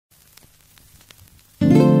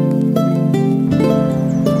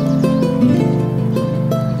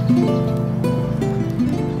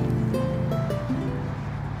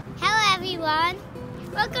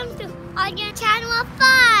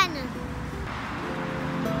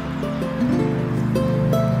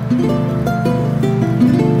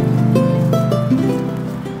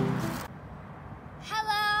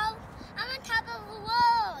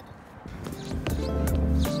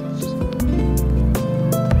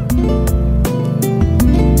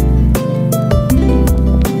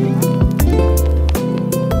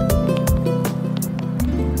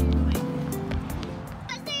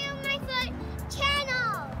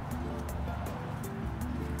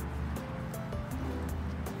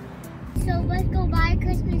So let's go buy a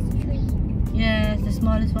Christmas tree. Yes, the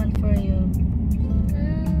smallest one for you.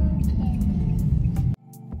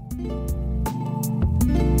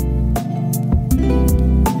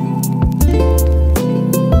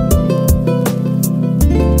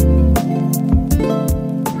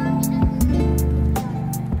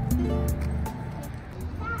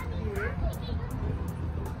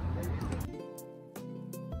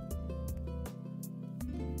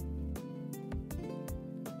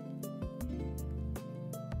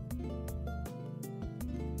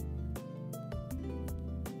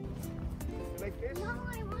 Like this? No,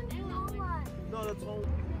 I want a small one. No, that's all.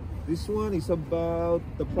 This one is about,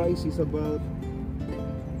 the price is about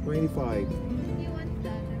 25. You want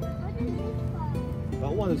that? What is this one?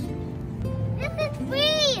 That one is, This is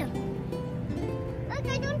free! Look,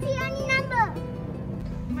 I don't see any number.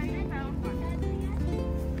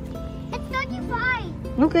 It's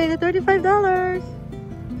 35. Okay, the $35.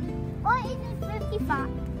 Or is it 55?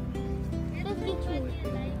 52.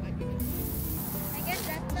 I guess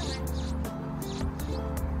that's the one.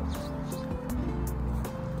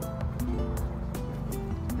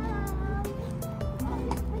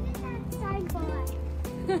 What is that sign for?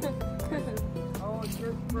 oh, it's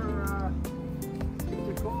just for, it's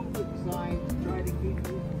a COVID sign to try to keep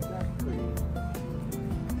you free.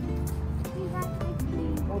 We got ice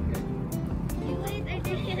cream. Okay. You wait, I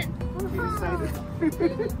did it. You excited?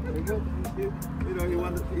 Very good.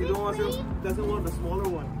 You know, doesn't want the smaller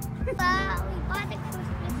one. But we bought the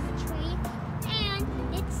Christmas tree,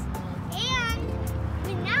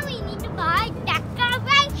 and now we need to buy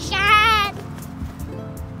decoration.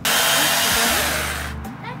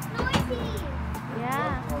 That's noisy.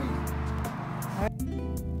 Yeah.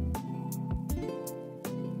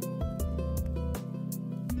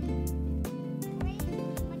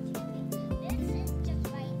 This is just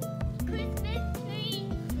like Christmas tree.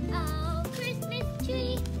 Oh, Christmas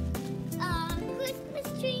tree. Oh,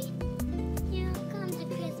 Christmas tree. Here comes a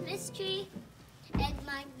Christmas tree. It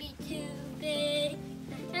might be too big.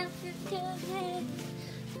 The house is too big.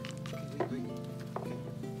 Wait.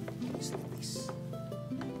 Can you slip this?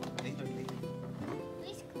 Later.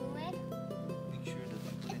 We screw it. Make sure that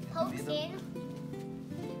It pokes middle. in.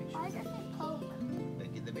 Why does it poke?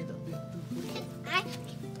 Like in the middle.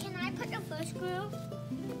 Can I put the first screw?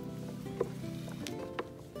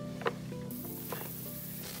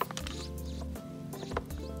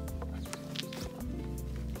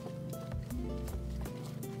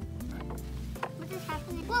 What is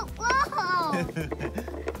happening? Whoa!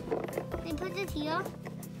 They put it here.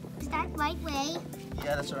 Is that right way?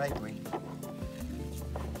 Yeah, that's the right way.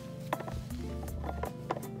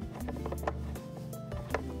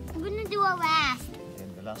 I'm gonna do a last.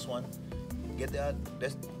 And the last one. Get the,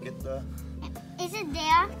 let's get the, Is it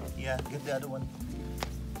there? yeah, get the other one.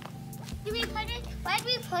 Do we put it? Where do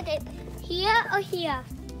we put it? Here or here?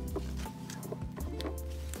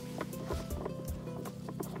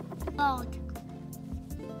 Both.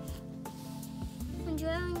 I'm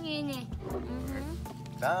drawing in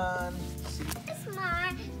it. Done. See. This is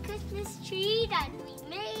my Christmas tree that we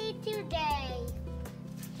made today.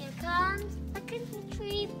 Here comes a Christmas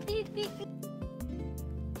tree. Beep, beep, beep.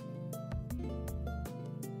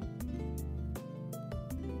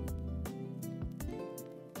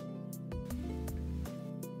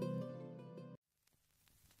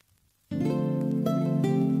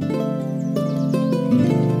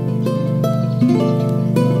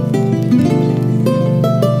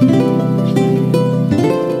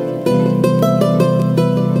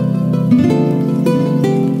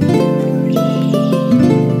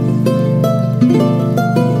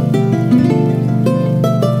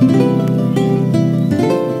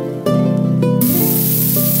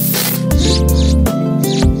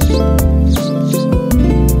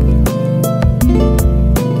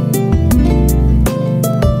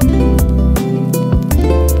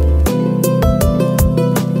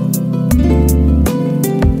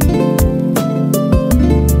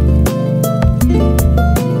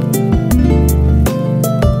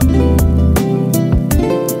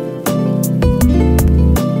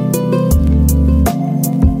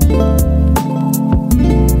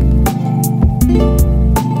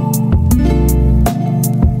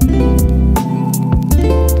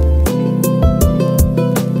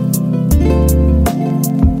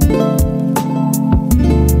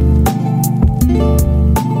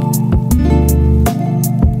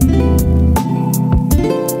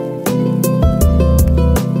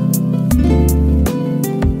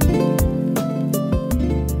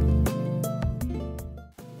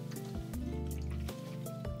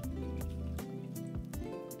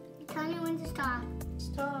 Tell me when to stop.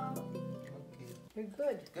 Stop. Okay. You're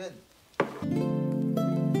good. Good. My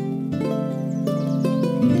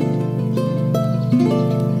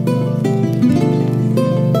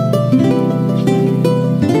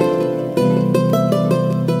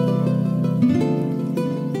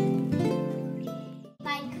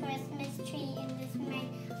Christmas tree, and this is my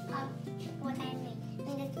what I made,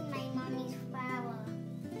 and this is my mommy's flower,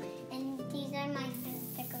 and these are my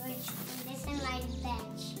decorations, and this is my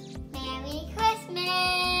bench. Merry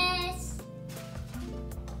Christmas!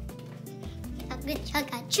 Chocolate,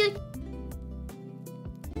 chocolate, chocolate.